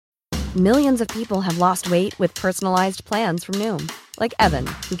Millions of people have lost weight with personalized plans from Noom. Like Evan,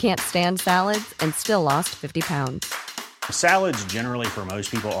 who can't stand salads and still lost 50 pounds. Salads generally for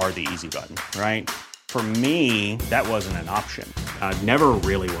most people are the easy button, right? For me, that wasn't an option. I never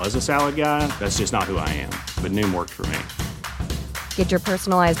really was a salad guy. That's just not who I am. But Noom worked for me. Get your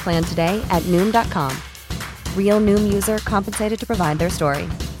personalized plan today at Noom.com. Real Noom user compensated to provide their story.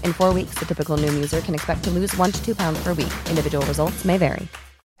 In 4 weeks, the typical Noom user can expect to lose 1 to 2 pounds per week. Individual results may vary.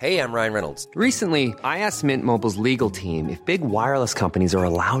 Hey, I'm Ryan Reynolds. Recently, I asked Mint Mobile's legal team if big wireless companies are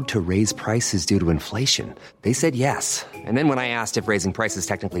allowed to raise prices due to inflation. They said yes. And then when I asked if raising prices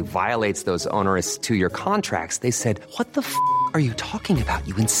technically violates those onerous 2-year contracts, they said, "What the f*** are you talking about,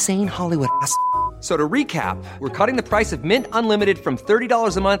 you insane Hollywood ass?" So to recap, we're cutting the price of Mint Unlimited from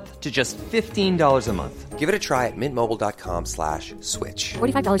 $30 a month to just $15 a month. Give it a try at mintmobile.com/switch.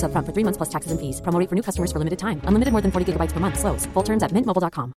 $45 up front for 3 months plus taxes and fees. Promo rate for new customers for limited time. Unlimited more than 40 gigabytes per month. Slows full terms at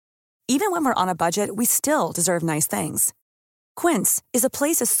mintmobile.com. Even when we're on a budget, we still deserve nice things. Quince is a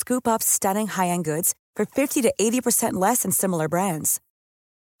place to scoop up stunning high-end goods for 50 to 80% less than similar brands.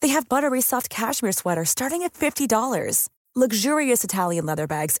 They have buttery soft cashmere sweaters starting at $50, luxurious Italian leather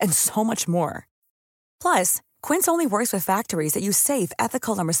bags, and so much more. Plus, Quince only works with factories that use safe,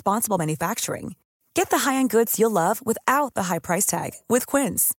 ethical, and responsible manufacturing. Get the high-end goods you'll love without the high price tag with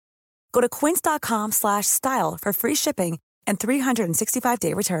Quince. Go to quince.com/style for free shipping and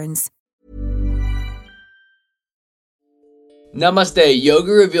 365-day returns. Namaste,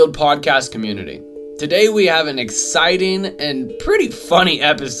 Yoga Revealed podcast community. Today we have an exciting and pretty funny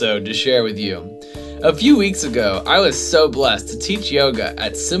episode to share with you. A few weeks ago, I was so blessed to teach yoga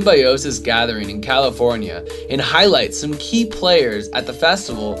at Symbiosis Gathering in California and highlight some key players at the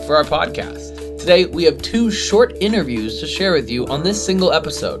festival for our podcast. Today, we have 2 short interviews to share with you on this single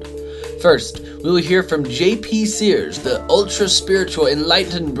episode. First, we will hear from J.P. Sears, the ultra-spiritual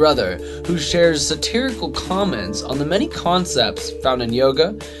enlightened brother who shares satirical comments on the many concepts found in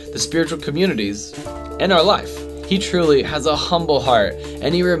yoga, the spiritual communities, and our life. He truly has a humble heart,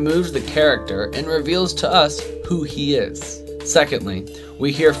 and he removes the character and reveals to us who he is. Secondly,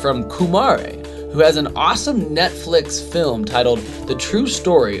 we hear from Kumare, who has an awesome Netflix film titled The True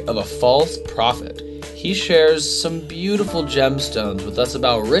Story of a False Prophet. He shares some beautiful gemstones with us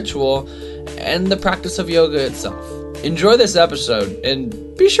about ritual and the practice of yoga itself. Enjoy this episode and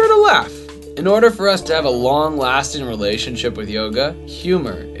be sure to laugh. In order for us to have a long-lasting relationship with yoga,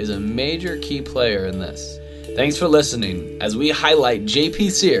 humor is a major key player in this. Thanks for listening as we highlight J.P.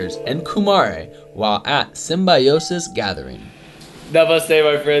 Sears and Kumare while at Symbiosis Gathering. Namaste,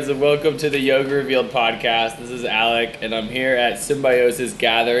 my friends, and welcome to the Yoga Revealed podcast. This is Alec, and I'm here at Symbiosis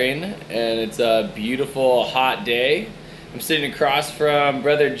Gathering, and it's a beautiful, hot day. I'm sitting across from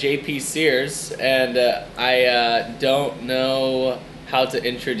Brother J.P. Sears, and I don't know how to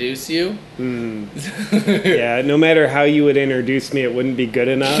introduce you. Yeah, no matter how you would introduce me, it wouldn't be good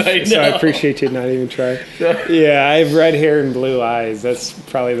enough. So I appreciate you not even trying. Yeah, I have red hair and blue eyes. That's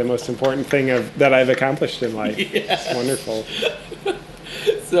probably the most important thing that I've accomplished in life. Yeah. It's wonderful.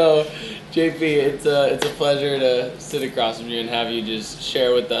 So, JP, it's a pleasure to sit across from you and have you just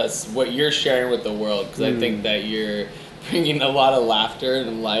share with us what you're sharing with the world, because I think that you're bringing a lot of laughter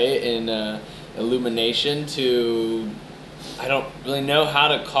and light and illumination to, I don't really know how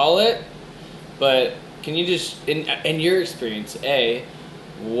to call it, but can you just, in your experience,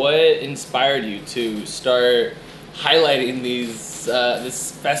 what inspired you to start highlighting these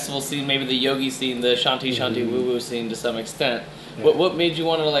this festival scene, maybe the yogi scene, the Shanti woo-woo scene to some extent? Yeah. What made you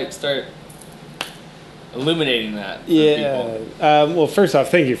want to start illuminating that for people? Well, first off,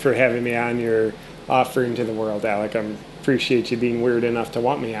 thank you for having me on your offering to the world, Alec. I appreciate you being weird enough to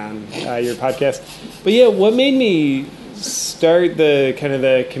want me on your podcast. But yeah, what made me start the kind of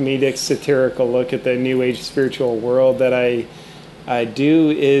the comedic, satirical look at the New Age spiritual world that I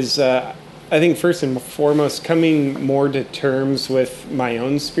do is, I think first and foremost, coming more to terms with my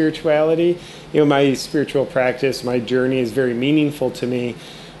own spirituality. My spiritual practice, my journey is very meaningful to me,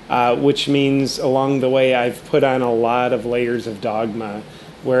 which means along the way I've put on a lot of layers of dogma,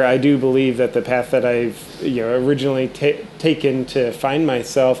 where I do believe that the path that I've originally taken to find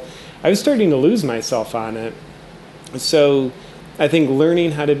myself, I was starting to lose myself on it. So I think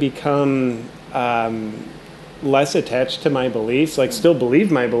learning how to become less attached to my beliefs, still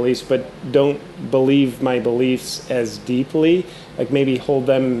believe my beliefs, but don't believe my beliefs as deeply, maybe hold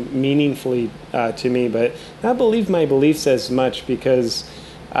them meaningfully to me, but not believe my beliefs as much, because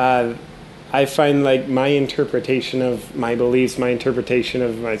I find my interpretation of my beliefs, my interpretation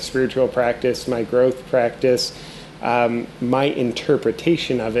of my spiritual practice, my growth practice, my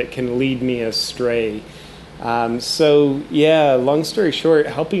interpretation of it can lead me astray. So yeah, long story short,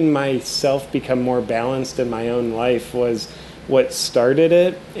 helping myself become more balanced in my own life was what started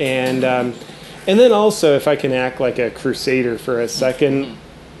it. And then also, if I can act like a crusader for a second,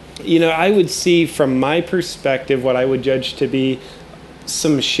 I would see from my perspective what I would judge to be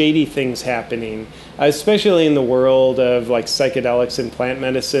some shady things happening, especially in the world of like psychedelics and plant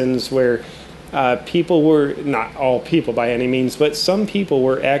medicines, where people were, not all people by any means, but some people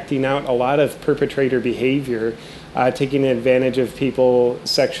were acting out a lot of perpetrator behavior, taking advantage of people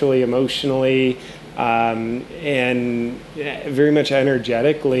sexually, emotionally, and very much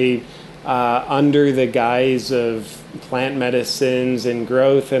energetically, under the guise of plant medicines and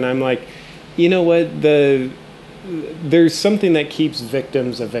growth. And I'm like, you know what, there's something that keeps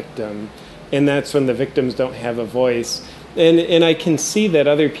victims a victim, and that's when the victims don't have a voice. And I can see that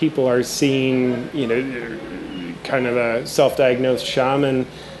other people are seeing, kind of a self-diagnosed shaman,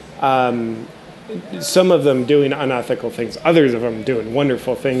 some of them doing unethical things, others of them doing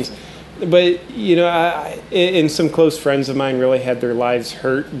wonderful things. But, and some close friends of mine really had their lives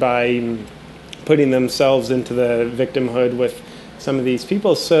hurt by putting themselves into the victimhood with some of these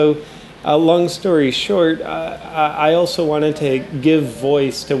people. So, long story short, I also wanted to give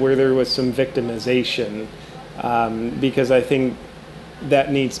voice to where there was some victimization, because I think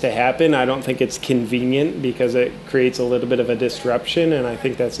that needs to happen. I don't think it's convenient because it creates a little bit of a disruption, and I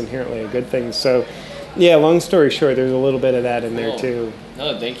think that's inherently a good thing. So, yeah, long story short, there's a little bit of that in there too.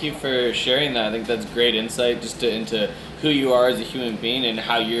 No, thank you for sharing that. I think that's great insight just into who you are as a human being and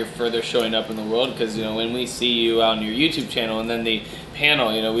how you're further showing up in the world. Because, when we see you on your YouTube channel and then the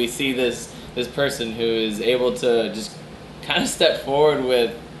panel, we see this person who is able to just kind of step forward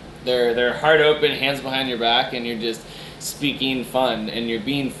with their heart open, hands behind your back, and you're just speaking fun and you're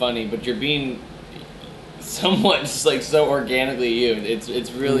being funny, but you're being somewhat just like so organically you.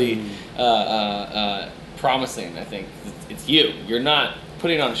 It's really promising. I think it's you. You're not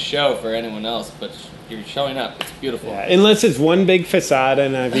putting on a show for anyone else, but you're showing up. It's beautiful. Yeah, unless it's one big facade,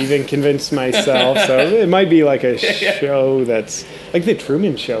 and I've even convinced myself. So it might be like a show that's like the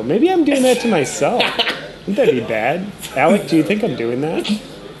Truman Show. Maybe I'm doing that to myself. Wouldn't that be bad? Alec, do you think I'm doing that?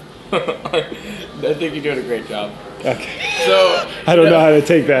 I think you're doing a great job. Okay. So I don't know how to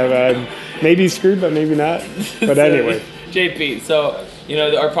take that, man. Maybe screwed, but maybe not. But anyway. JP, so,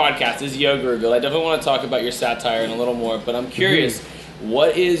 our podcast is Yoga Revealed. I definitely want to talk about your satire in a little more, but I'm curious,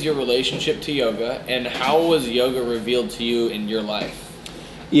 what is your relationship to yoga, and how was yoga revealed to you in your life?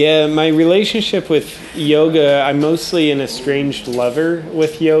 Yeah, my relationship with yoga, I'm mostly an estranged lover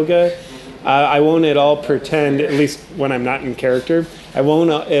with yoga. I won't at all pretend, at least when I'm not in character, I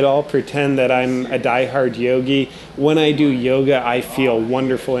won't at all pretend that I'm a diehard yogi. When I do yoga, I feel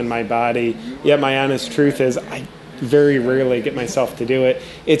wonderful in my body. Yet my honest truth is I very rarely get myself to do it.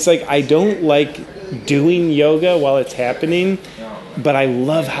 It's like I don't like doing yoga while it's happening, but I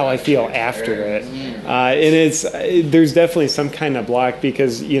love how I feel after it. And there's definitely some kind of block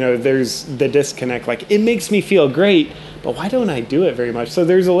because, there's the disconnect. Like, it makes me feel great, but why don't I do it very much? So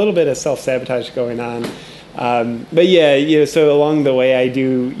there's a little bit of self-sabotage going on. But yeah, so along the way I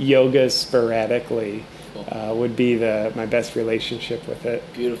do yoga sporadically. Would be my best relationship with it.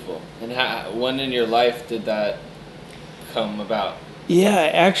 Beautiful. And when in your life did that come about? Yeah,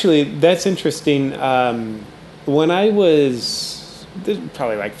 actually, that's interesting. When I was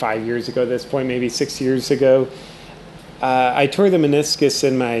probably like 5 years ago at this point, maybe 6 years ago, I tore the meniscus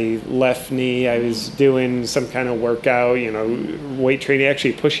in my left knee. I was doing some kind of workout, weight training,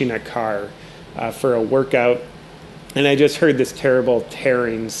 actually pushing a car for a workout. And I just heard this terrible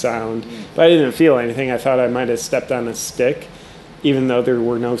tearing sound, but I didn't feel anything. I thought I might have stepped on a stick, even though there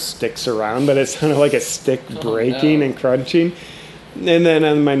were no sticks around, but it sounded like a stick breaking and crunching. And then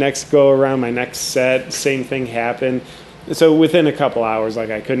on my next go around, my next set, same thing happened. So within a couple hours,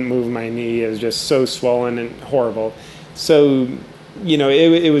 I couldn't move my knee. It was just so swollen and horrible. So,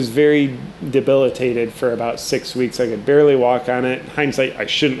 it was very debilitated for about 6 weeks. I could barely walk on it. Hindsight, I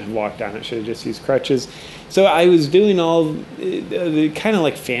shouldn't have walked on it. Should have just used crutches. So I was doing all the kind of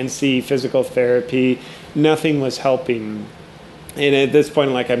like fancy physical therapy. Nothing was helping. And at this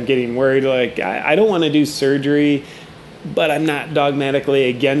point, I'm getting worried. I don't want to do surgery, but I'm not dogmatically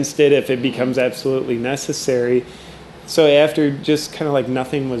against it if it becomes absolutely necessary. So after just kind of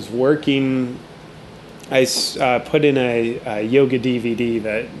nothing was working, I put in a yoga DVD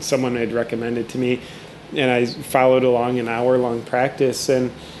that someone had recommended to me, and I followed along an hour-long practice.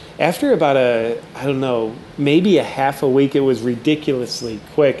 And after about maybe a half a week, it was ridiculously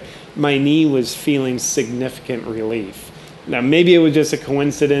quick, my knee was feeling significant relief. Now, maybe it was just a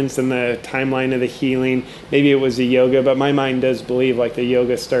coincidence in the timeline of the healing. Maybe it was the yoga, but my mind does believe the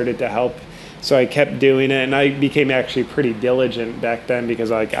yoga started to help So I kept doing it, and I became actually pretty diligent back then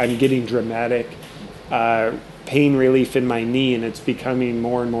because like I'm getting dramatic pain relief in my knee, and it's becoming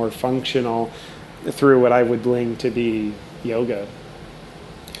more and more functional through what I would bling to be yoga.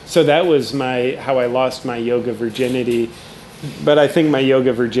 So that was how I lost my yoga virginity. But I think my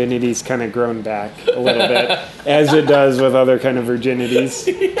yoga virginity's kind of grown back a little bit, as it does with other kind of virginities.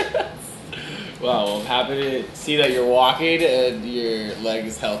 Yes. Wow, well, I'm happy to see that you're walking and your leg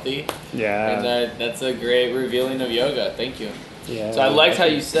is healthy. Yeah. And that's a great revealing of yoga. Thank you. Yeah. So I liked how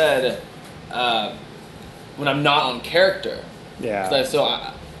you said, when I'm not on character. Yeah. So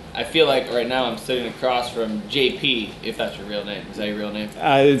I feel like right now I'm sitting across from JP, if that's your real name. Is that your real name?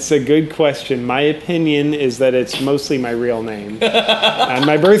 It's a good question. My opinion is that it's mostly my real name. On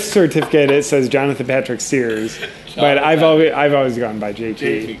my birth certificate, it says Jonathan Patrick Sears, but I've always gone by JP.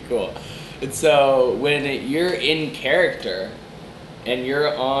 JP, cool. And so when you're in character and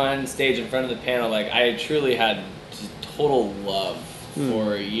you're on stage in front of the panel, like I truly had just total love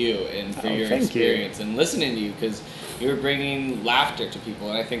for you and for your experience and listening to you, because you were bringing laughter to people,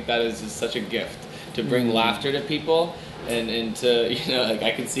 and I think that is just such a gift to bring laughter to people, and to, you know, like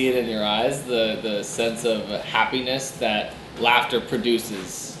I can see it in your eyes, the sense of happiness that laughter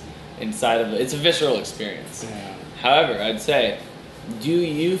produces inside of it. It's a visceral experience. Yeah. However, I'd say, do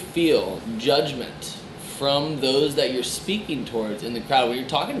you feel judgment from those that you're speaking towards in the crowd when you're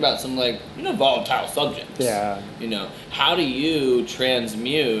talking about some, like, you know, volatile subjects? Yeah. You know, how do you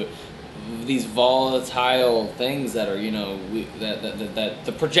transmute these volatile things that are, you know, that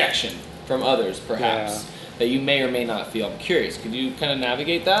the projection from others, perhaps, that you may or may not feel? I'm curious. Could you kind of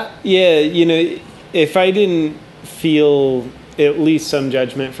navigate that? Yeah, you know, if I didn't feel at least some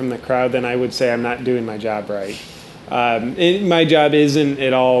judgment from the crowd, then I would say I'm not doing my job right. My job isn't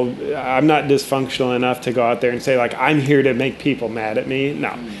at all, I'm not dysfunctional enough to go out there and say, like, I'm here to make people mad at me.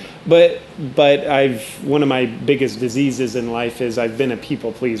 No. But one of my biggest diseases in life is I've been a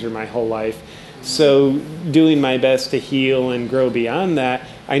people pleaser my whole life. So doing my best to heal and grow beyond that,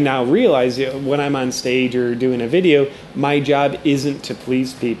 I now realize when I'm on stage or doing a video, my job isn't to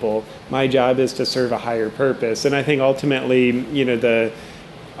please people. My job is to serve a higher purpose. And I think ultimately, you know,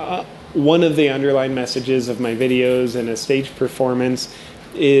 one of the underlying messages of my videos and a stage performance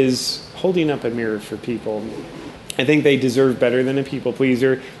is holding up a mirror for people. I think they deserve better than a people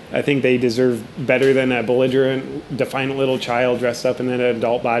pleaser. I think they deserve better than a belligerent, defiant little child dressed up in an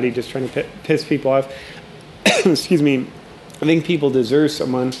adult body just trying to piss people off. Excuse me. I think people deserve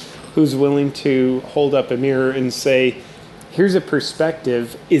someone who's willing to hold up a mirror and say, here's a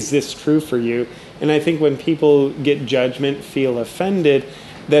perspective. Is this true for you? And I think when people get judgment, feel offended,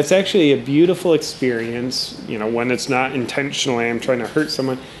 that's actually a beautiful experience, you know, when it's not intentionally I'm trying to hurt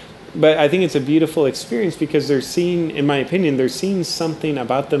someone. But I think it's a beautiful experience because they're seeing, in my opinion, they're seeing something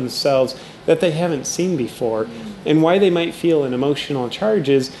about themselves that they haven't seen before. And why they might feel an emotional charge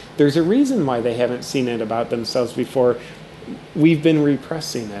is there's a reason why they haven't seen it about themselves before. We've been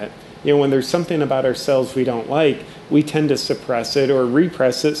repressing it. You know, when there's something about ourselves we don't like, we tend to suppress it or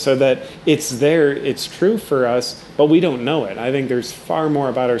repress it so that it's there, it's true for us, but we don't know it. I think there's far more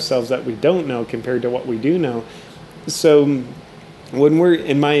about ourselves that we don't know compared to what we do know. So when we're,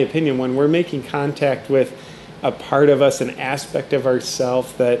 in my opinion, when we're making contact with a part of us, an aspect of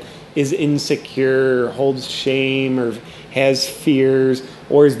ourself that is insecure, or holds shame, or has fears,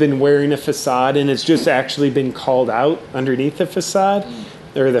 or has been wearing a facade and it's just actually been called out underneath the facade,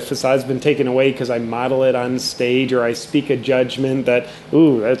 or the facade's been taken away because I model it on stage, or I speak a judgment that,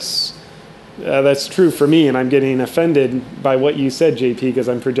 ooh, that's true for me, and I'm getting offended by what you said, JP, because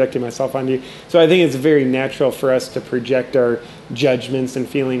I'm projecting myself onto you. So I think it's very natural for us to project our judgments and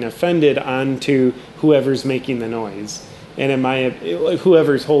feeling offended onto whoever's making the noise, and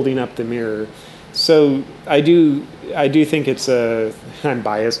whoever's holding up the mirror. So I do think it's I'm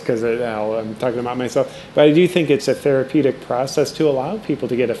biased because I'm talking about myself, but I do think it's a therapeutic process to allow people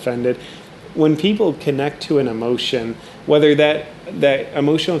to get offended. When people connect to an emotion, whether that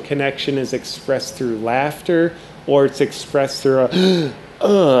emotional connection is expressed through laughter or it's expressed through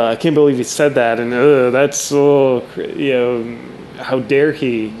I can't believe he said that, and that's so, you know, how dare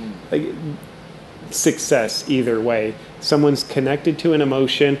he, like, success either way. Someone's connected to an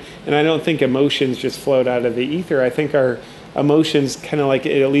emotion, and I don't think emotions just float out of the ether. I think our emotions, kind of like,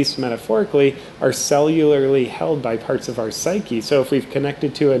 at least metaphorically, are cellularly held by parts of our psyche. So if we've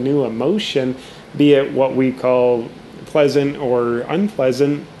connected to a new emotion, be it what we call pleasant or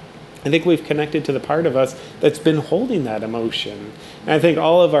unpleasant, I think we've connected to the part of us that's been holding that emotion. And I think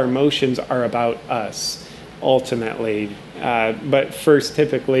all of our emotions are about us, ultimately. But first,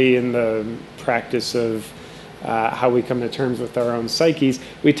 typically in the practice of how we come to terms with our own psyches,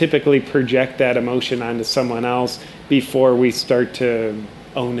 we typically project that emotion onto someone else before we start to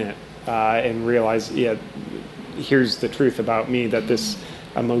own it and realize, yeah, here's the truth about me that this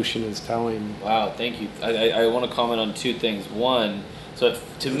emotion is telling. Wow, thank you. I want to comment on two things. One, so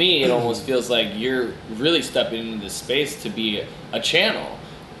to me, it almost feels like you're really stepping into this space to be a channel.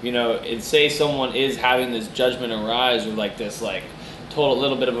 You know, and say someone is having this judgment arise or like this like total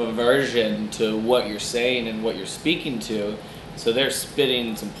little bit of aversion to what you're saying and what you're speaking to. So they're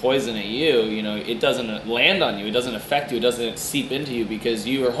spitting some poison at you, you know, it doesn't land on you, it doesn't affect you, it doesn't seep into you because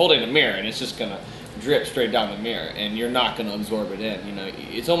you are holding a mirror and it's just going to drip straight down the mirror and you're not going to absorb it in. You know,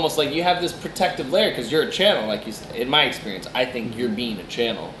 it's almost like you have this protective layer because you're a channel, like you said. In my experience, I think you're being a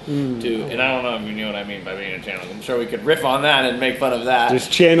channel to, and I don't know if you know what I mean by being a channel. I'm sure we could riff on that and make fun of that.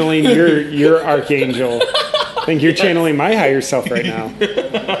 Just channeling your archangel. I think you're channeling my higher self right now.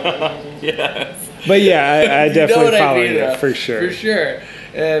 Yes. But yeah, I definitely follow you, for sure. For sure.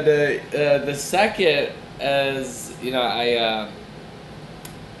 And the second, as you know,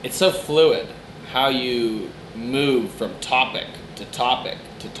 it's so fluid how you move from topic to topic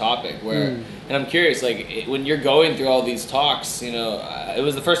to topic. Where, and I'm curious, like when you're going through all these talks, you know, it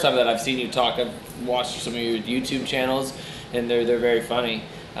was the first time that I've seen you talk. I've watched some of your YouTube channels, and they're very funny.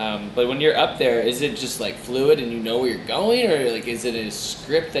 But when you're up there, is it just like fluid and you know where you're going, or like is it a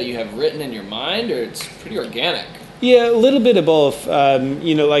script that you have written in your mind, or it's pretty organic? Yeah, a little bit of both.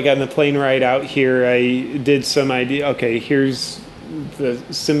 You know, like on the plane ride out here, I did some idea. Okay, here's the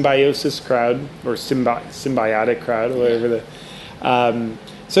symbiosis crowd or symbiotic crowd, or whatever the.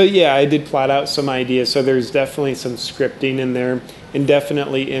 So yeah, I did plot out some ideas. So there's definitely some scripting in there, and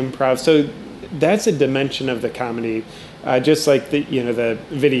definitely improv. So that's a dimension of the comedy. Just like the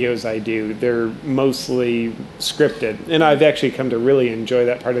videos I do, they're mostly scripted, and I've actually come to really enjoy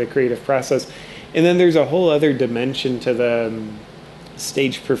that part of the creative process. And then there's a whole other dimension to the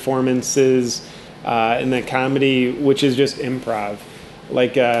stage performances and the comedy, which is just improv.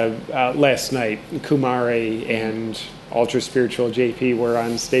 Like last night, Kumare and Ultra Spiritual JP were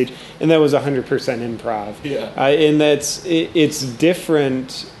on stage, and that was 100% improv. Yeah. And it's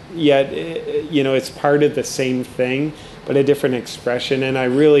different, yet it's part of the same thing, but a different expression. And I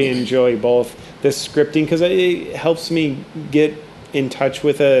really enjoy both the scripting because it helps me get in touch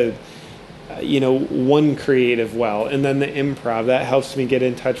with one creative well, and then the improv that helps me get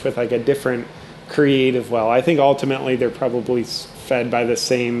in touch with like a different creative well. I think ultimately they're probably fed by the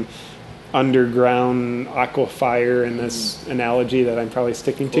same underground aquifer in this analogy that I'm probably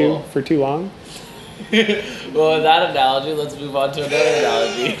sticking to for too long. Well, with that analogy, let's move on to another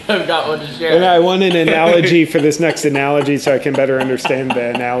analogy. I've got one to share. And I want an analogy for this next analogy so I can better understand the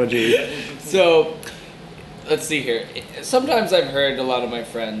analogy. So, let's see here. Sometimes I've heard a lot of my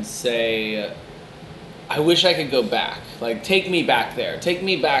friends say, I wish I could go back. Like, take me back there. Take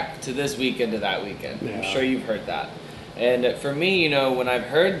me back to this weekend, to that weekend. Yeah. I'm sure you've heard that. And for me, when I've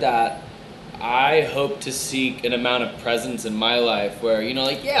heard that, I hope to seek an amount of presence in my life where, I'm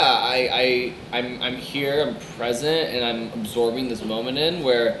here, I'm present, and I'm absorbing this moment in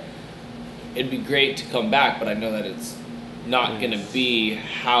where it'd be great to come back, but I know that it's not going to be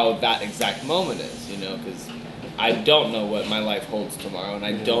how that exact moment is, because I don't know what my life holds tomorrow, and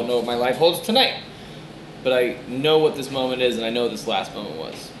I don't know what my life holds tonight. But I know what this moment is, and I know what this last moment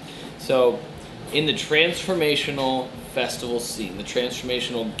was. So, in the transformational festival scene, the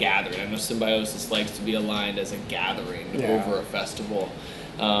transformational gathering, I know Symbiosis likes to be aligned as a gathering over a festival.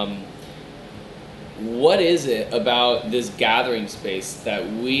 What is it about this gathering space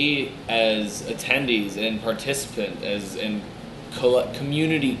that we as attendees and participants, and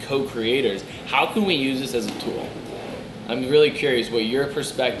community co-creators, how can we use this as a tool? I'm really curious what your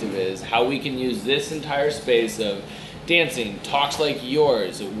perspective is, how we can use this entire space of dancing, talks like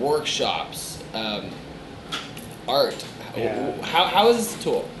yours, workshops, art. How is this a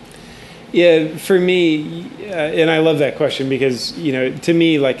tool? Yeah, for me, and I love that question because, to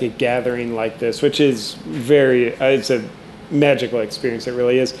me, like a gathering like this, which is it's a magical experience, it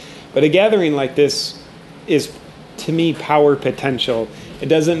really is. But a gathering like this is, to me, power potential. It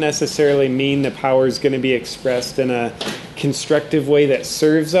doesn't necessarily mean the power is going to be expressed in a constructive way that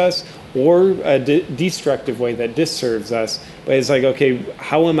serves us or a destructive way that disserves us. But it's like, okay,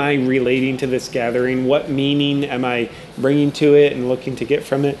 how am I relating to this gathering? What meaning am I bringing to it and looking to get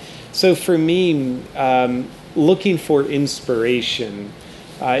from it? So for me, looking for inspiration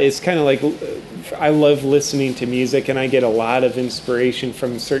is kind of like, I love listening to music, and I get a lot of inspiration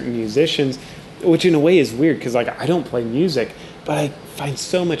from certain musicians, which in a way is weird because I don't play music, but I find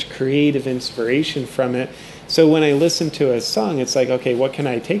so much creative inspiration from it. So when I listen to a song, it's like, okay, what can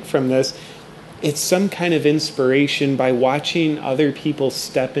I take from this? it's some kind of inspiration by watching other people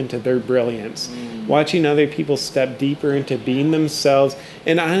step into their brilliance, watching other people step deeper into being themselves,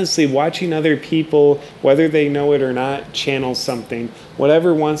 and honestly, watching other people, whether they know it or not, channel something.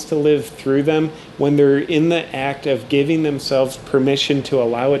 Whatever wants to live through them, when they're in the act of giving themselves permission to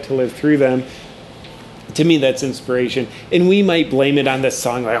allow it to live through them, to me, that's inspiration. And we might blame it on this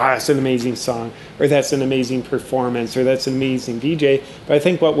song, like, oh, that's an amazing song, or that's an amazing performance, or that's an amazing DJ. But I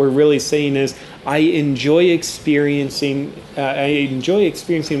think what we're really saying is, I enjoy experiencing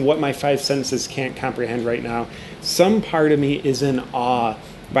what my five senses can't comprehend right now. Some part of me is in awe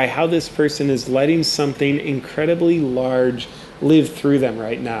by how this person is letting something incredibly large live through them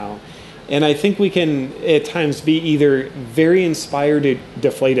right now. And I think we can, at times, be either very inspired or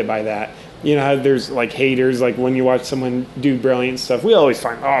deflated by that. You know how there's like haters, like when you watch someone do brilliant stuff, we always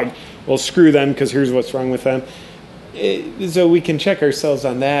find, oh, well, screw them because here's what's wrong with them. So we can check ourselves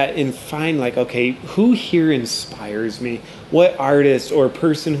on that and find like, okay, who here inspires me? What artist or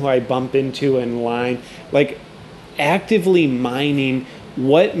person who I bump into in line, like actively mining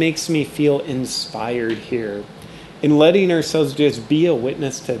what makes me feel inspired here and letting ourselves just be a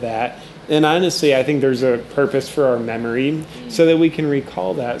witness to that. And honestly, I think there's a purpose for our memory so that we can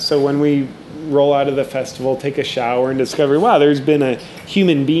recall that. So when we roll out of the festival, take a shower, and discover, wow, there's been a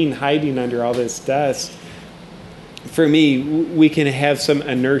human being hiding under all this dust. For me, we can have some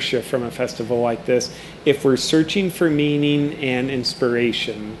inertia from a festival like this if we're searching for meaning and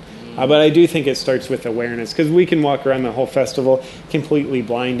inspiration. But I do think it starts with awareness, because we can walk around the whole festival completely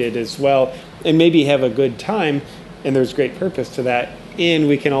blinded as well and maybe have a good time, and there's great purpose to that. And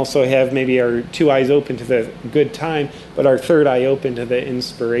we can also have maybe our two eyes open to the good time, but our third eye open to the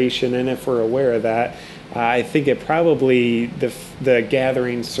inspiration. And if we're aware of that, I think it probably, the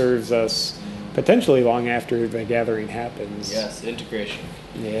gathering serves us potentially long after the gathering happens. Yes, integration.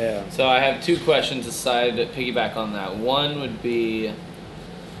 Yeah. So I have two questions aside to piggyback on that. One would be,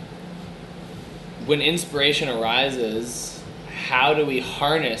 when inspiration arises, how do we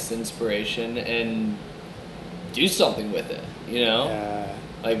harness inspiration and do something with it? You know,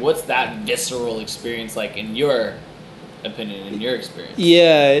 like what's that visceral experience like in your opinion, in your experience?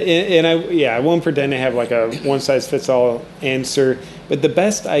 Yeah, and I won't pretend to have like a one size fits all answer, but the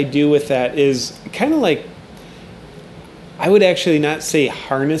best I do with that is kind of like, I would actually not say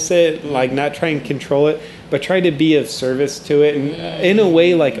harness it, like not try and control it, but try to be of service to it, and in a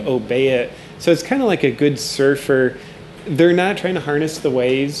way like obey it. So it's kind of like a good surfer. They're not trying to harness the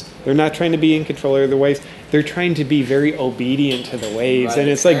waves. They're not trying to be in control of the waves. They're trying to be very obedient to the waves. Right, and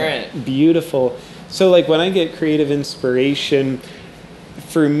it's like beautiful. So like when I get creative inspiration,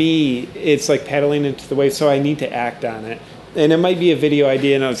 for me, it's like paddling into the waves. So I need to act on it. And it might be a video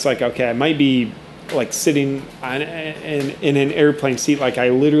idea, and it's like, okay, I might be like sitting on in an airplane seat. Like I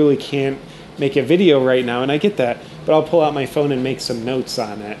literally can't make a video right now, and I get that. But I'll pull out my phone and make some notes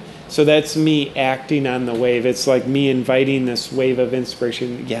on it. So that's me acting on the wave. It's like me inviting this wave of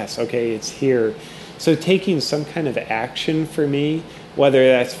inspiration. Yes, okay, it's here. So taking some kind of action for me, whether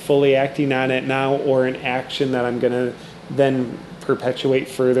that's fully acting on it now or an action that I'm going to then perpetuate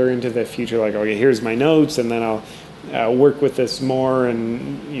further into the future. Like, okay, here's my notes, and then I'll work with this more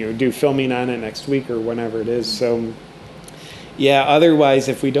and do filming on it next week or whenever it is. So yeah, otherwise,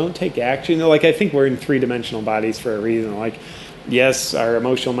 if we don't take action, like I think we're in three-dimensional bodies for a reason. Like, yes, our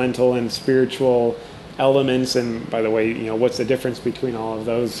emotional, mental, and spiritual elements, and by the way, what's the difference between all of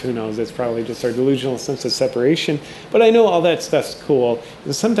those? Who knows? It's probably just our delusional sense of separation. But I know all that stuff's cool.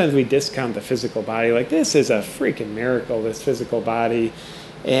 And sometimes we discount the physical body. Like, this is a freaking miracle, this physical body.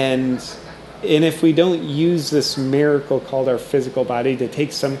 And if we don't use this miracle called our physical body to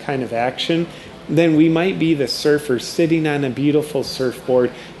take some kind of action, then we might be the surfer sitting on a beautiful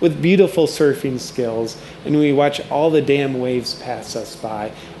surfboard with beautiful surfing skills, and we watch all the damn waves pass us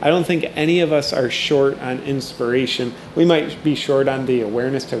by. I don't think any of us are short on inspiration. We might be short on the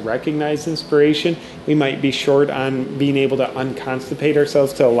awareness to recognize inspiration. We might be short on being able to unconstipate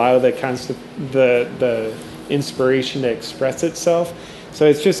ourselves to allow the inspiration to express itself. So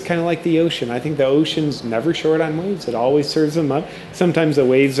it's just kind of like the ocean. I think the ocean's never short on waves. It always serves them up. Sometimes the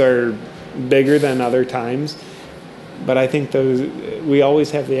waves are bigger than other times, but I think we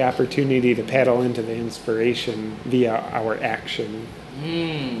always have the opportunity to paddle into the inspiration via our action.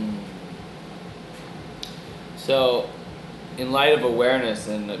 So in light of awareness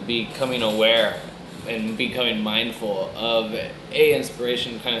and becoming aware and becoming mindful of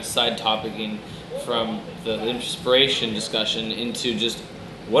inspiration, kind of side topicing from the inspiration discussion into just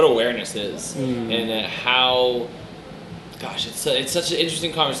what awareness is and how, gosh, it's such an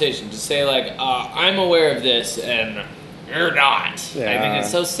interesting conversation to say like, I'm aware of this and you're not. Yeah. I think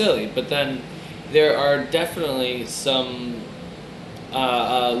it's so silly. But then there are definitely some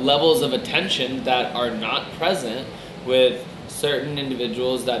levels of attention that are not present with certain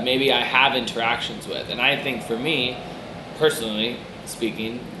individuals that maybe I have interactions with. And I think for me, personally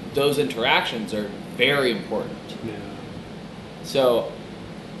speaking, those interactions are very important. Yeah. So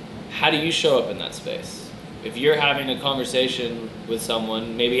how do you show up in that space? If you're having a conversation with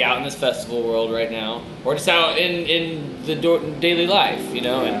someone, maybe out in this festival world right now, or just out in the daily life, you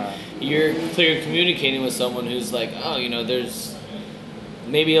know, and you're clearly communicating with someone who's like, oh, you know, there's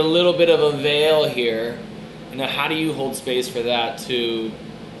maybe a little bit of a veil here. You know, how do you hold space for that to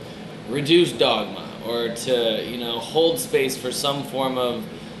reduce dogma, or to, you know, hold space for some form of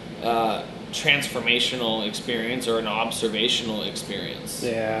transformational experience or an observational experience?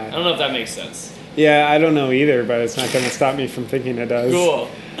 Yeah. I don't know if that makes sense. Yeah, I don't know either, but it's not going to stop me from thinking it does. Cool.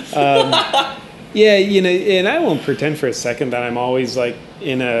 Yeah, you know, and I won't pretend for a second that I'm always like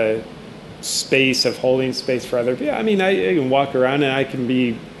in a space of holding space for other people. I mean, I can walk around and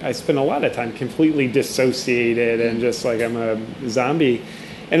I spend a lot of time completely dissociated and just like I'm a zombie.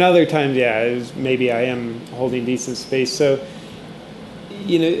 And other times, maybe I am holding decent space. So,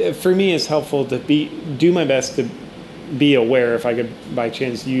 you know, for me, it's helpful to do my best to be aware, if I could by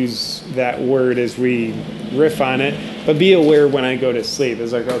chance use that word as we riff on it, but be aware when I go to sleep.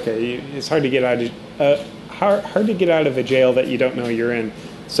 It's like, okay, it's hard to get out of a jail that you don't know you're in.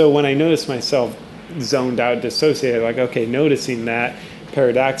 So when I notice myself zoned out, dissociated, like, okay, noticing that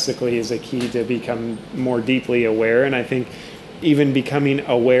paradoxically is a key to become more deeply aware. And I think even becoming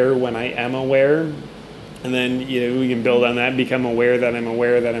aware when I am aware, and then, you know, we can build on that, become aware that I'm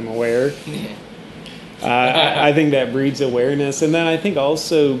aware that I'm aware. I think that breeds awareness. And then I think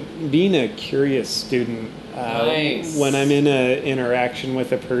also being a curious student. Nice. When I'm in an interaction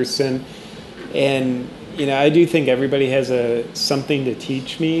with a person, and you know, I do think everybody has something to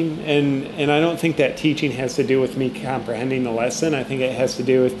teach me, and I don't think that teaching has to do with me comprehending the lesson. I think it has to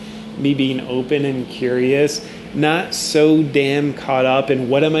do with me being open and curious, not so damn caught up in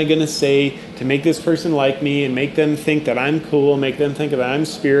what am I going to say to make this person like me and make them think that I'm cool, make them think that I'm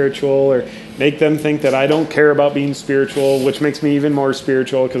spiritual, or make them think that I don't care about being spiritual, which makes me even more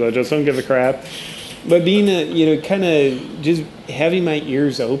spiritual because I just don't give a crap. But being kind of just having my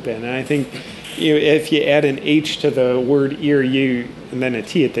ears open. And I think, you know, if you add an H to the word ear, and then a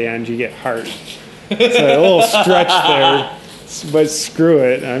T at the end, you get heart. So a little stretch there, but screw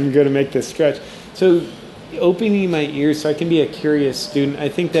it, I'm going to make this stretch. So opening my ears so I can be a curious student, I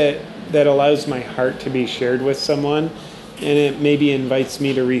think that allows my heart to be shared with someone, and it maybe invites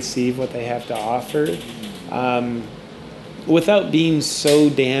me to receive what they have to offer, without being so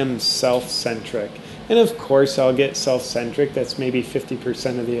damn self-centric. And of course, I'll get self-centric. That's maybe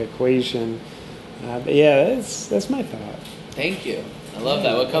 50% of the equation. But yeah, that's my thought. Thank you. I love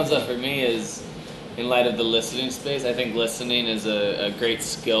that. What comes up for me is, in light of the listening space, I think listening is a great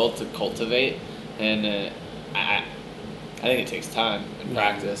skill to cultivate. And I think it takes time and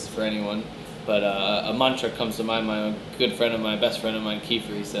practice for anyone. But a mantra comes to mind. My good friend of mine, best friend of mine,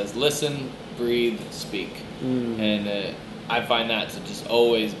 Kiefer, he says, listen, breathe, speak. And I find that to just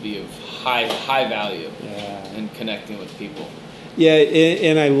always be of high value in connecting with people. Yeah,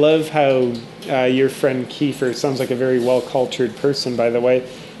 and I love how your friend Kiefer sounds like a very well-cultured person, by the way.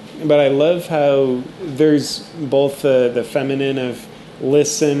 But I love how there's both the feminine of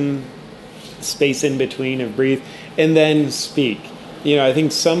listen, space in between of breathe, and then speak. You know, I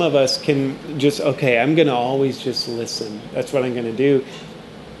think some of us can just, okay, I'm going to always just listen. That's what I'm going to do.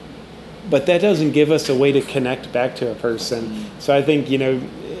 But that doesn't give us a way to connect back to a person. So I think, you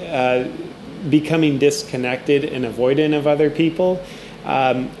know, becoming disconnected and avoidant of other people,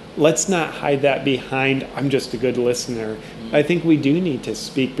 let's not hide that behind, I'm just a good listener. I think we do need to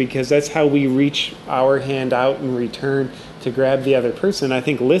speak, because that's how we reach our hand out in return to grab the other person. I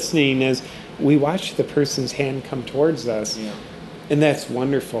think listening is we watch the person's hand come towards us. Yeah. And that's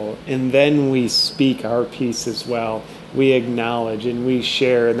wonderful. And then we speak our piece as well. We acknowledge and we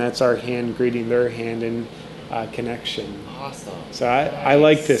share, and that's our hand greeting their hand in connection. Awesome. So I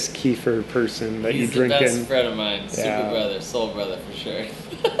like this Kiefer person that you drink in. He's the best friend of mine. Super brother, soul brother for sure.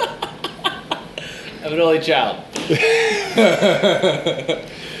 I'm an only child.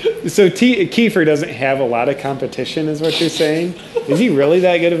 So Kiefer doesn't have a lot of competition, is what you're saying? Is he really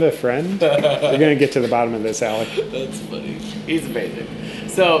that good of a friend? We're going to get to the bottom of this, Alec. That's funny. He's amazing.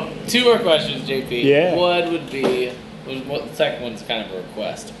 So, 2 more questions, JP. Yeah. One would be, the second one's kind of a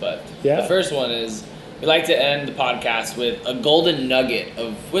request, but the first one is, we like to end the podcast with a golden nugget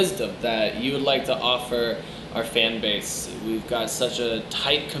of wisdom that you would like to offer our fan base. We've got such a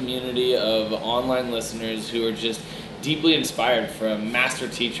tight community of online listeners who are just deeply inspired from master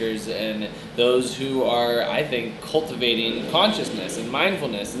teachers and those who are, I think, cultivating consciousness and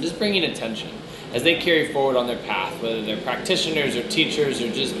mindfulness and just bringing attention as they carry forward on their path, whether they're practitioners or teachers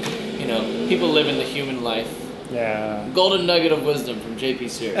or just, people living the human life. Yeah. Golden nugget of wisdom from J.P.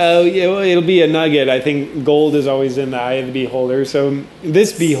 Sears. Oh, yeah, well, it'll be a nugget. I think gold is always in the eye of the beholder. So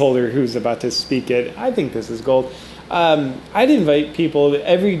this beholder who's about to speak it, I think this is gold. I'd invite people to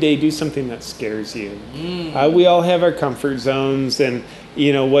every day do something that scares you. We all have our comfort zones, and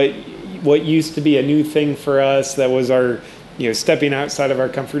what used to be a new thing for us that was our stepping outside of our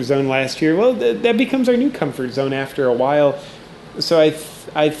comfort zone last year. Well, that becomes our new comfort zone after a while. So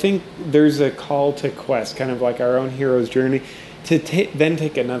I think there's a call to quest, kind of like our own hero's journey, to then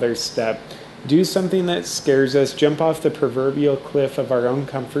take another step. Do something that scares us, jump off the proverbial cliff of our own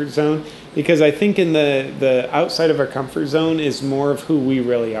comfort zone, because I think in the outside of our comfort zone is more of who we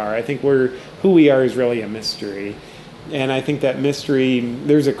really are. I think who we are is really a mystery. And I think that mystery,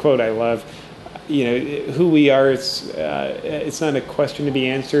 there's a quote I love, who we are, it's not a question to be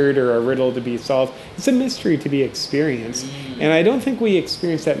answered or a riddle to be solved. It's a mystery to be experienced. And I don't think we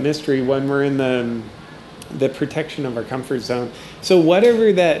experience that mystery when we're in the protection of our comfort zone. So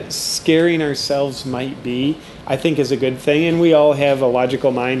whatever that scaring ourselves might be, I think is a good thing. And we all have a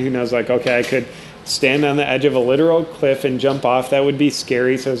logical mind who knows, like, okay, I could stand on the edge of a literal cliff and jump off. That would be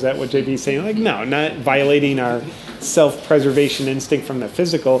scary. So is that what JP's saying? Like, no, not violating our self-preservation instinct from the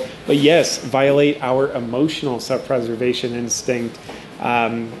physical, but yes, violate our emotional self-preservation instinct,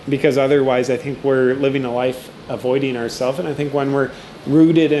 because otherwise I think we're living a life avoiding ourselves. And I think when we're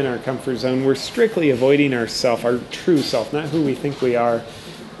rooted in our comfort zone, we're strictly avoiding ourself, our true self, not who we think we are.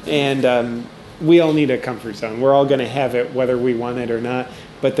 And we all need a comfort zone. We're all going to have it whether we want it or not.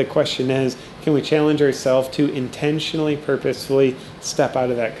 But the question is, can we challenge ourselves to intentionally, purposefully step out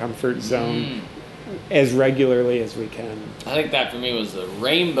of that comfort zone as regularly as we can? I think that for me was the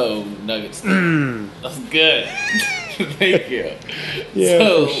rainbow nuggets thing. That's good. Thank you. Yeah,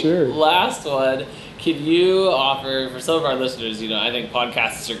 so, for sure. Last one. Could you offer, for some of our listeners, I think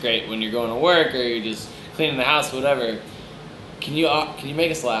podcasts are great when you're going to work or you're just cleaning the house, whatever. Can you make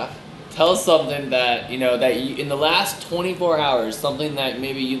us laugh? Tell us something that, that you, in the last 24 hours, something that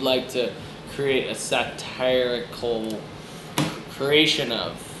maybe you'd like to create a satirical creation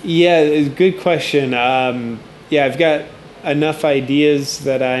of. Yeah, good question. I've got enough ideas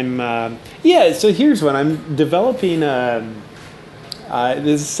that I'm... so here's one. I'm developing...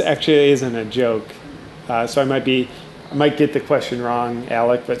 this actually isn't a joke. So I might get the question wrong,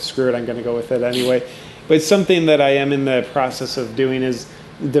 Alec, but screw it, I'm going to go with it anyway. But something that I am in the process of doing is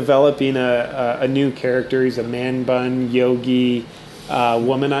developing a new character. He's a man bun yogi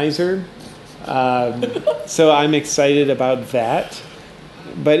womanizer. So I'm excited about that.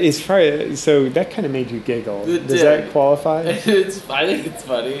 But so that kind of made you giggle. Does that qualify? I think it's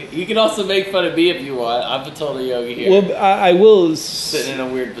funny. You can also make fun of me if you want. I'm a total yogi here. Well, I will... Sitting in a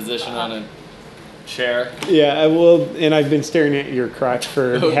weird position on a chair. Yeah, I will, and I've been staring at your crotch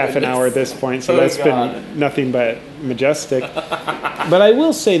for half an hour at this point, so that's been nothing but majestic. But I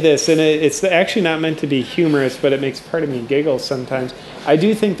will say this, and it's actually not meant to be humorous, but it makes part of me giggle sometimes. I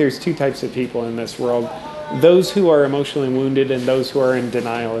do think there's two types of people in this world. Those who are emotionally wounded and those who are in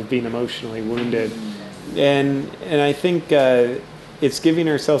denial of being emotionally wounded. And I think it's giving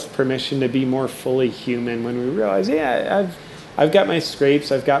ourselves permission to be more fully human when we realize, I've got my scrapes,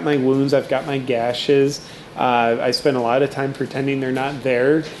 I've got my wounds, I've got my gashes. I spend a lot of time pretending they're not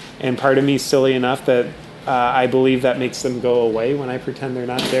there, and part of me is silly enough that I believe that makes them go away when I pretend they're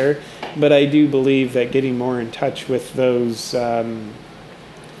not there. But I do believe that getting more in touch with those human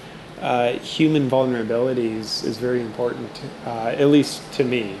vulnerabilities is very important, at least to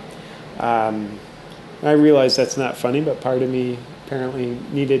me. I realize that's not funny, but part of me apparently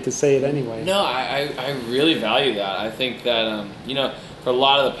needed to say it anyway. No, I really value that. I think that, for a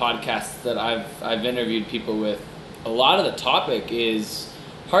lot of the podcasts that I've interviewed people with, a lot of the topic is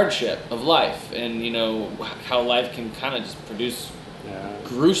hardship of life and, how life can kind of just produce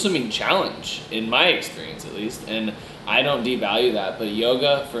gruesome challenge, in my experience at least. And I don't devalue that, but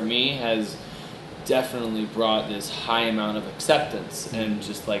yoga for me has definitely brought this high amount of acceptance and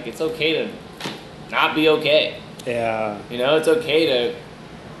just like, it's okay to not be okay. Yeah. It's okay to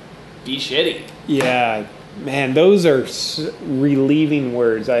be shitty. Yeah. Man, those are relieving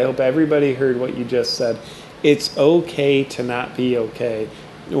words. I hope everybody heard what you just said. It's okay to not be okay.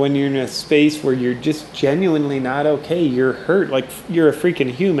 When you're in a space where you're just genuinely not okay, you're hurt, like you're a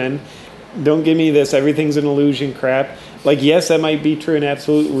freaking human. Don't give me this, everything's an illusion crap. Like, yes, that might be true in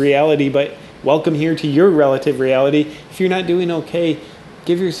absolute reality, but welcome here to your relative reality. If you're not doing okay,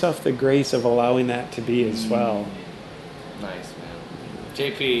 give yourself the grace of allowing that to be as well. Nice, man.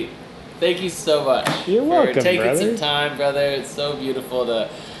 JP, thank you so much. You're welcome, for taking brother. some time, brother. It's so beautiful to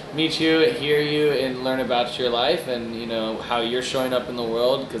meet you, hear you, and learn about your life and, you know, how you're showing up in the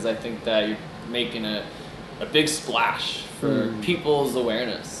world, because I think that you're making a big splash for people's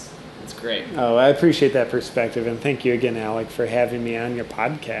awareness. It's great. Oh, I appreciate that perspective, and thank you again, Alec, for having me on your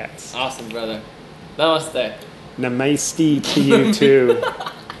podcast. Awesome, brother. Namaste. Namaste to you too.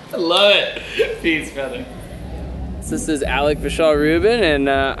 I love it. Peace, brother. This is Alec Vishal Rubin, and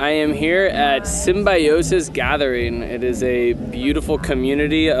I am here at Symbiosis Gathering. It is a beautiful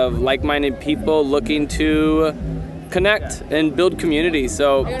community of like-minded people looking to connect and build community.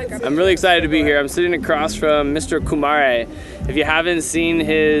 So I'm really excited to be here. I'm sitting across from Mr. Kumare. If you haven't seen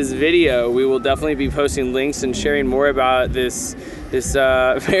his video, we will definitely be posting links and sharing more about this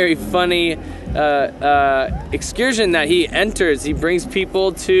very funny excursion that he enters. He brings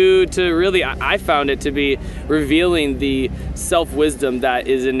people to really, I found it to be revealing the self-wisdom that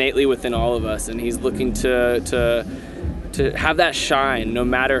is innately within all of us, and he's looking to have that shine no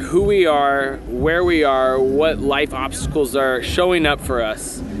matter who we are, where we are, what life obstacles are showing up for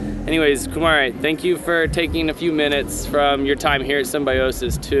us. Anyways, Kumare, thank you for taking a few minutes from your time here at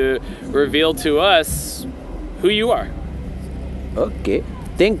Symbiosis to reveal to us who you are. Okay,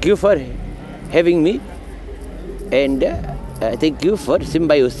 thank you for having me, and thank you for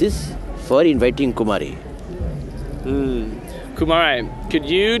Symbiosis for inviting Kumare. Kumare, could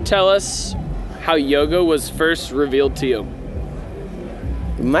you tell us how yoga was first revealed to you?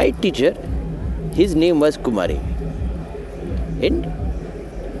 My teacher, his name was Kumare, and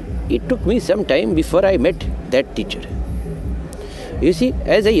it took me some time before I met that teacher. You see,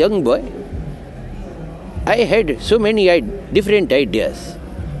 as a young boy, I had so many different ideas.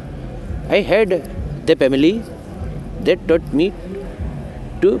 I had the family that taught me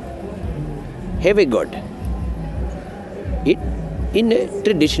to have a god. In a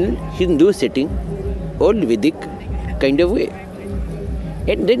traditional Hindu setting, old Vedic kind of way.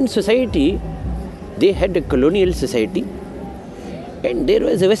 And then society, they had a colonial society, and there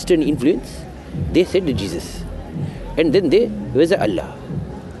was a Western influence. They said Jesus. And then there was a Allah.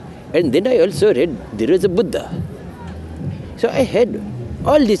 And then I also read there was a Buddha. So I had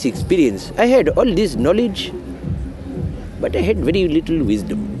all this experience, I had all this knowledge, but I had very little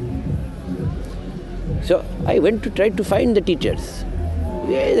wisdom. So I went to try to find the teachers.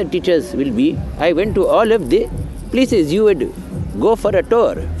 Where the teachers will be. I went to all of the places you would go for a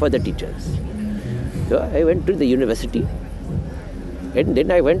tour for the teachers. So I went to the university, and then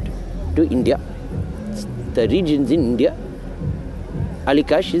I went to India, the regions in India.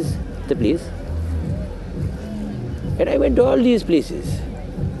 Alikash is the place. And I went to all these places.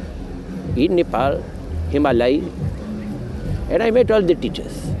 In Nepal, Himalaya, and I met all the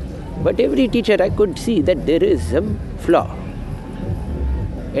teachers. But every teacher I could see that there is some flaw.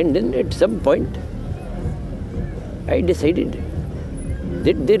 And then at some point, I decided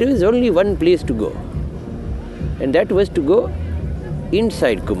that there is only one place to go. And that was to go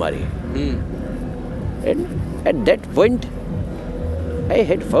inside Kumare. And at that point, I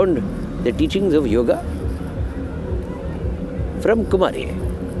had found the teachings of yoga from Kumare.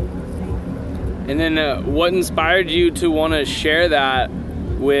 And then what inspired you to want to share that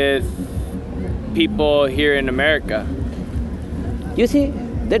with people here in America? You see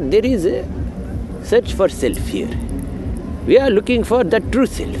that there is a search for self here. We are looking for the true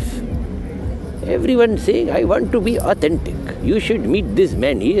self. Everyone saying, I want to be authentic. You should meet this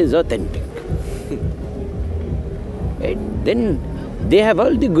man, he is authentic. And then they have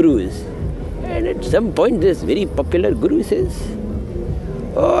all the gurus. And at some point this very popular guru says,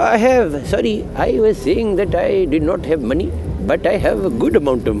 oh, I was saying that I did not have money, but I have a good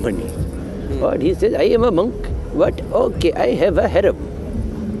amount of money. Or he says, I am a monk, but okay, I have a harem.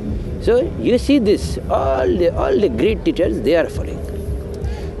 So you see this, all the great teachers, they are following.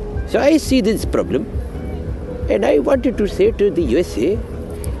 So I see this problem, and I wanted to say to the USA,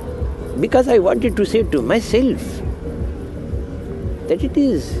 because I wanted to say to myself that it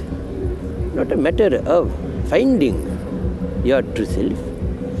is not a matter of finding your true self,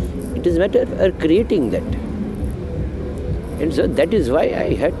 it is a matter of creating that. And so that is why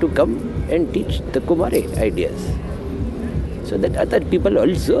I had to come and teach the Kumare ideas, so that other people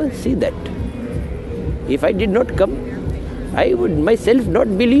also see that. If I did not come, I would myself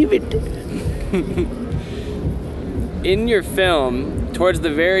not believe it. In your film, towards the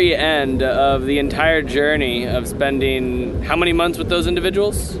very end of the entire journey of spending how many months with those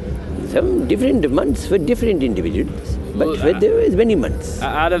individuals? Some different months for different individuals. But there was many months.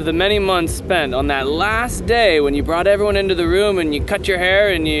 Out of the many months spent on that last day when you brought everyone into the room and you cut your hair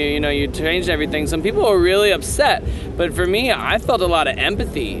and you changed everything, some people were really upset. But for me, I felt a lot of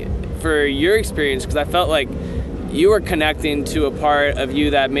empathy for your experience because I felt like you were connecting to a part of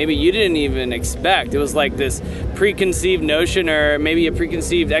you that maybe you didn't even expect. It was like this preconceived notion or maybe a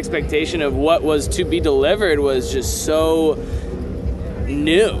preconceived expectation of what was to be delivered was just so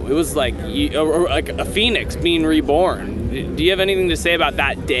new. It was like like a phoenix being reborn. Do you have anything to say about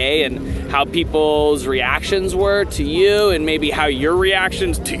that day and how people's reactions were to you and maybe how your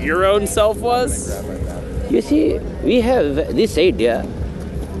reactions to your own self was? You see, we have this idea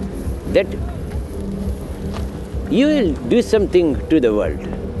that you will do something to the world.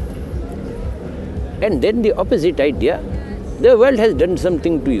 And then the opposite idea, the world has done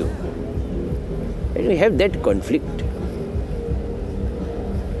something to you. And we have that conflict.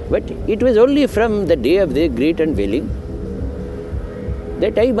 But it was only from the day of the great unveiling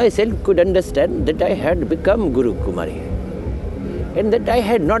that I myself could understand that I had become Guru Kumari. And that I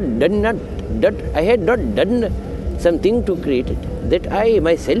had not done something to create it. That I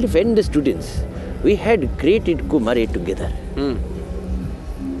myself and the students, we had created Kumari together.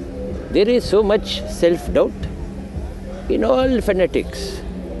 There is so much self-doubt in all fanatics.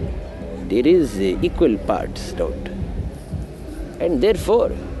 There is equal parts doubt. And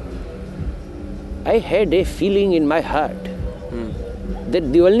therefore, I had a feeling in my heart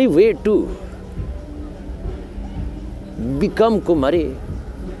that the only way to become Kumari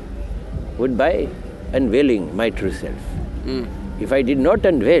would by unveiling my true self. If I did not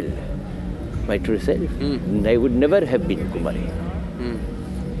unveil my true self, then I would never have been Kumari.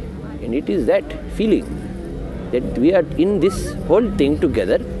 And it is that feeling that we are in this whole thing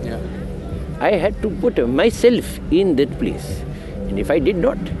together. Yeah. I had to put myself in that place. And if I did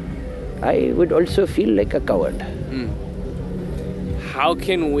not, I would also feel like a coward. How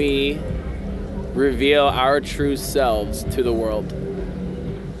can we reveal our true selves to the world?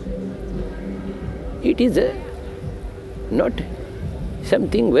 It is not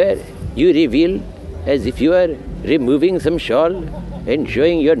something where you reveal as if you are removing some shawl and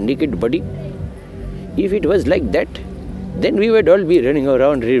showing your naked body. If it was like that, then we would all be running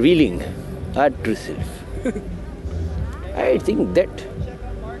around revealing our true self. I think that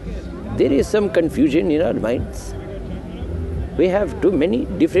there is some confusion in our minds. We have too many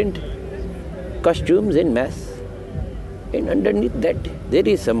different costumes and masks, and underneath that there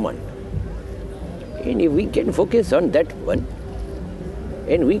is someone. And if we can focus on that one,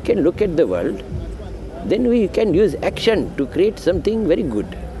 and we can look at the world, then we can use action to create something very good.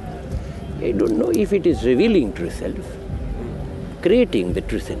 I don't know if it is revealing true self, creating the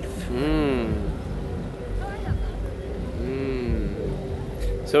true self.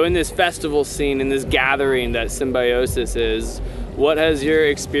 So in this festival scene, in this gathering that Symbiosis is, what has your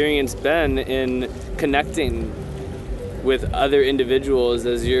experience been in connecting with other individuals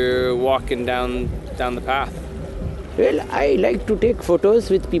as you're walking down the path? Well, I like to take photos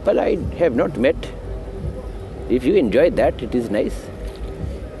with people I have not met. If you enjoy that, it is nice.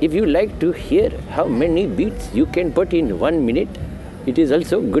 If you like to hear how many beats you can put in 1 minute, it is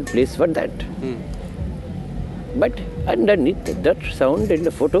also a good place for that. But underneath that sound and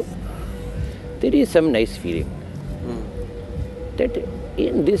the photo, there is some nice feeling. That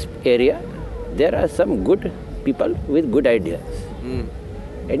in this area, there are some good people with good ideas.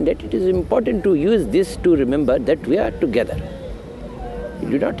 And that it is important to use this to remember that we are together.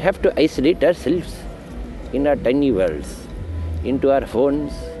 We do not have to isolate ourselves in our tiny worlds, into our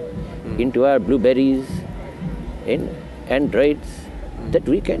phones, into our blueberries, and androids, that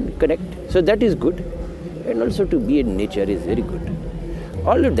we can connect. So that is good. And also to be in nature is very good.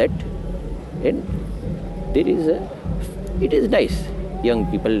 All of that, and there is it is nice, young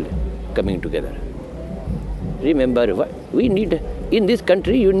people coming together. Remember, we need, in this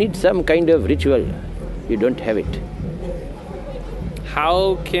country, you need some kind of ritual. You don't have it.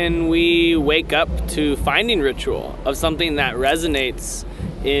 How can we wake up to finding ritual of something that resonates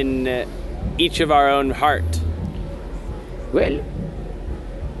in each of our own heart? Well,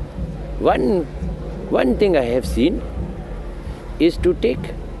 one thing I have seen is to take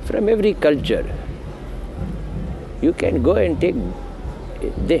from every culture. You can go and take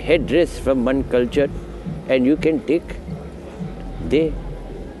the headdress from one culture, and you can take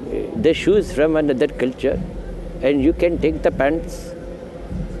the shoes from another culture, and you can take the pants,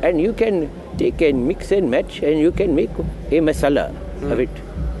 and you can take and mix and match, and you can make a masala of it.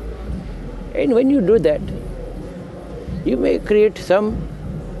 And when you do that, you may create some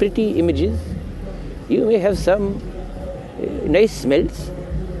pretty images, you may have some nice smells,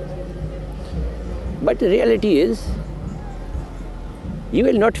 but the reality is you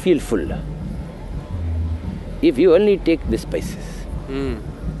will not feel full if you only take the spices.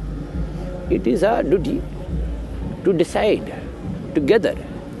 It is our duty to decide together,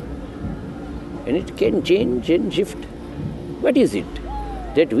 and it can change and shift. What is it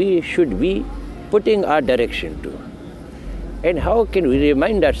that we should be putting our direction to, and how can we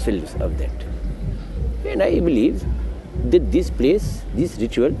remind ourselves of that? And I believe that this place, this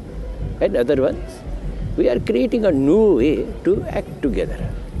ritual and other ones, we are creating a new way to act together,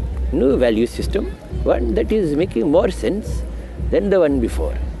 new value system, one that is making more sense than the one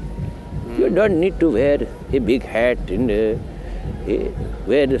before. You don't need to wear a big hat and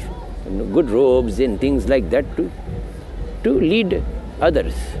wear good robes and things like that to lead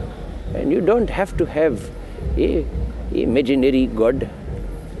others. And you don't have to have a imaginary God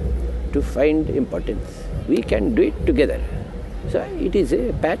to find importance. We can do it together. So it is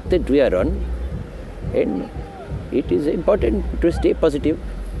a path that we are on, and it is important to stay positive.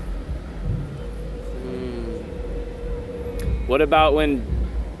 What about when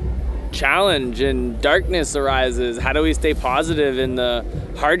challenge and darkness arises? How do we stay positive in the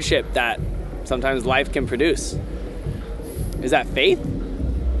hardship that sometimes life can produce? Is that faith?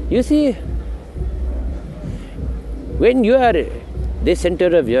 You see, when you are the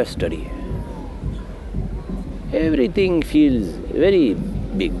center of your story, everything feels very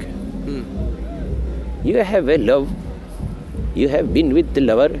big. You have a love, you have been with the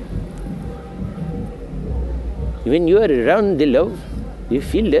lover. When you are around the love, you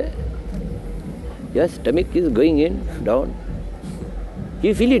feel your stomach is going in, down.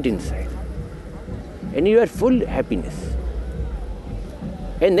 You feel it inside. And you are full happiness.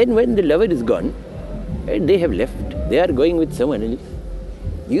 And then when the lover is gone, and they have left, they are going with someone else,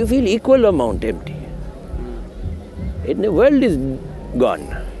 you feel equal amount empty. And the world is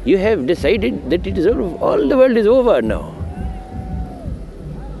gone. You have decided that it is all the world is over now.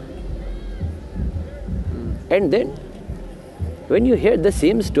 And then, when you hear the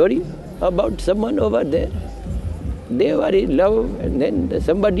same story about someone over there, they were in love and then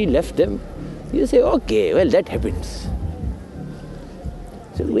somebody left them, you say, okay, well, that happens.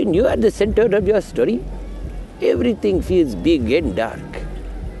 So when you are the center of your story, everything feels big and dark.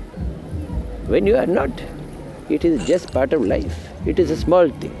 When you are not, it is just part of life. It is a small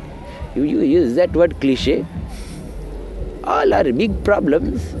thing. You use that word cliche. All our big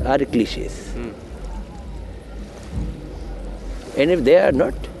problems are cliches. And if they are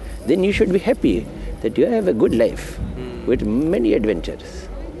not, then you should be happy that you have a good life with many adventures.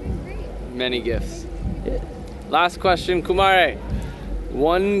 Many gifts. Yeah. Last question, Kumare.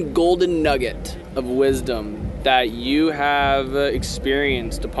 One golden nugget of wisdom that you have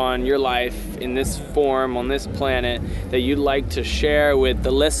experienced upon your life in this form, on this planet, that you'd like to share with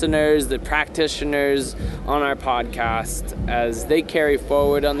the listeners, the practitioners on our podcast as they carry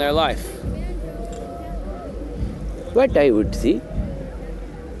forward on their life? What I would say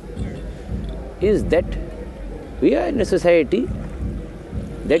is that we are in a society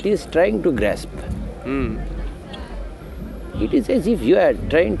that is trying to grasp. It is as if you are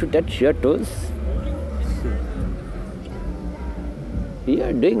trying to touch your toes. You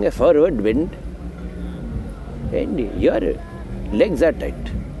are doing a forward bend and your legs are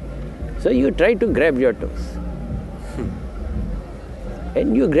tight. So you try to grab your toes.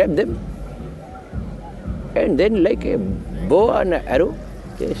 And you grab them. And then like a bow on an arrow,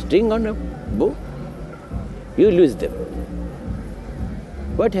 a string on a bow, you lose them.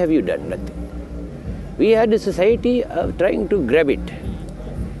 What have you done? Nothing. We are the society of trying to grab it.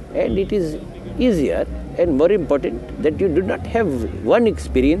 And it is easier and more important that you do not have one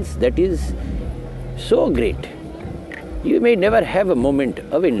experience that is so great. You may never have a moment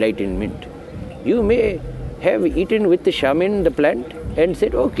of enlightenment. You may have eaten with the shaman the plant and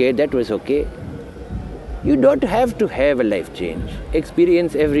said, okay, that was okay. You don't have to have a life change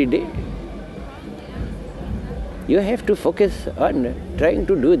experience every day. You have to focus on trying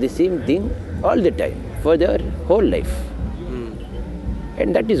to do the same thing all the time for their whole life.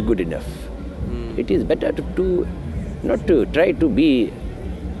 And that is good enough. It is better to not to try to be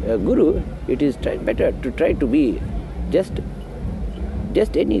a guru. It is better to try to be just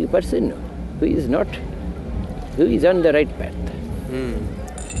any person who is on the right path.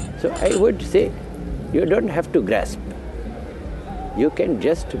 So I would say you don't have to grasp. You can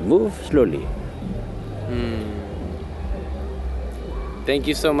just move slowly. Thank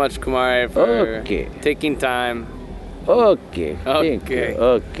you so much, Kumare, for taking time. Okay. Thank you.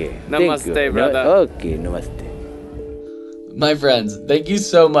 Okay. Namaste, brother. Okay, namaste. My friends, thank you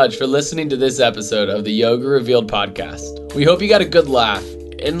so much for listening to this episode of the Yoga Revealed podcast. We hope you got a good laugh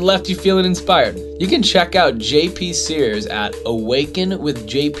and left you feeling inspired. You can check out JP Sears at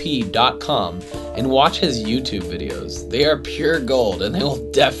awakenwithjp.com and watch his YouTube videos. They are pure gold and they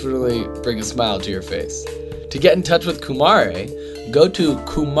will definitely bring a smile to your face. To get in touch with Kumare, go to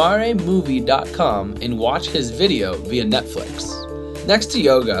kumaremovie.com and watch his video via Netflix. Next to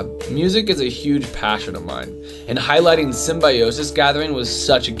yoga, music is a huge passion of mine, and highlighting Symbiosis Gathering was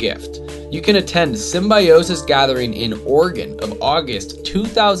such a gift. You can attend Symbiosis Gathering in Oregon of August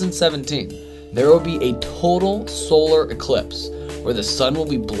 2017. There will be a total solar eclipse where the sun will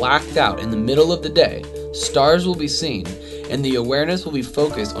be blacked out in the middle of the day, stars will be seen, and the awareness will be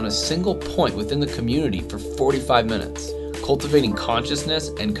focused on a single point within the community for 45 minutes, cultivating consciousness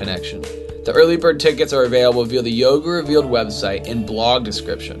and connection. The early bird tickets are available via the Yoga Revealed website and blog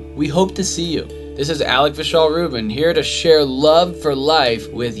description. We hope to see you. This is Alec Vishal Rubin here to share love for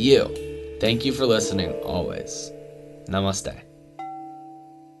life with you. Thank you for listening always. Namaste.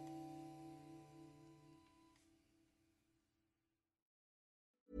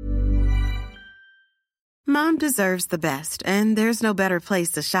 Mom deserves the best, and there's no better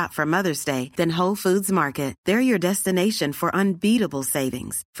place to shop for Mother's Day than Whole Foods Market. They're your destination for unbeatable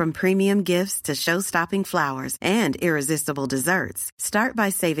savings, from premium gifts to show-stopping flowers and irresistible desserts. Start by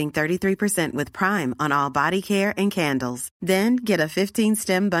saving 33% with Prime on all body care and candles. Then get a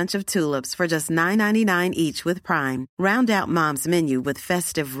 15-stem bunch of tulips for just $9.99 each with Prime. Round out Mom's menu with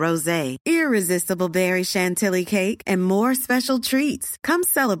festive rosé, irresistible berry chantilly cake, and more special treats. Come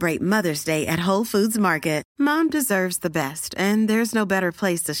celebrate Mother's Day at Whole Foods Market. Mom deserves the best, and there's no better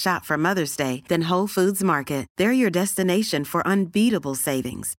place to shop for Mother's Day than Whole Foods Market. They're your destination for unbeatable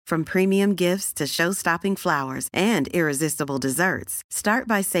savings, from premium gifts to show-stopping flowers and irresistible desserts. Start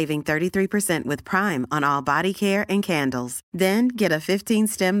by saving 33% with Prime on all body care and candles. Then get a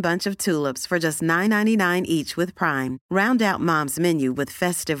 15-stem bunch of tulips for just $9.99 each with Prime. Round out Mom's menu with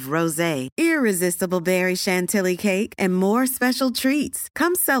festive rosé, irresistible berry chantilly cake, and more special treats.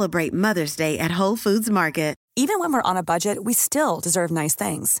 Come celebrate Mother's Day at Whole Foods Market. Even when we're on a budget, we still deserve nice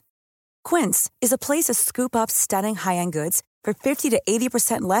things. Quince is a place to scoop up stunning high-end goods for 50 to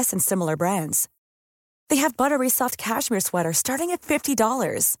 80% less than similar brands. They have buttery soft cashmere sweaters starting at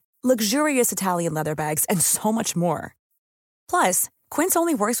 $50, luxurious Italian leather bags, and so much more. Plus, Quince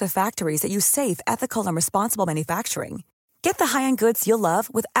only works with factories that use safe, ethical, and responsible manufacturing. Get the high-end goods you'll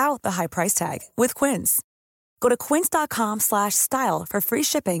love without the high price tag with Quince. Go to quince.com/style for free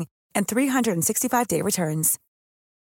shipping and 365-day returns.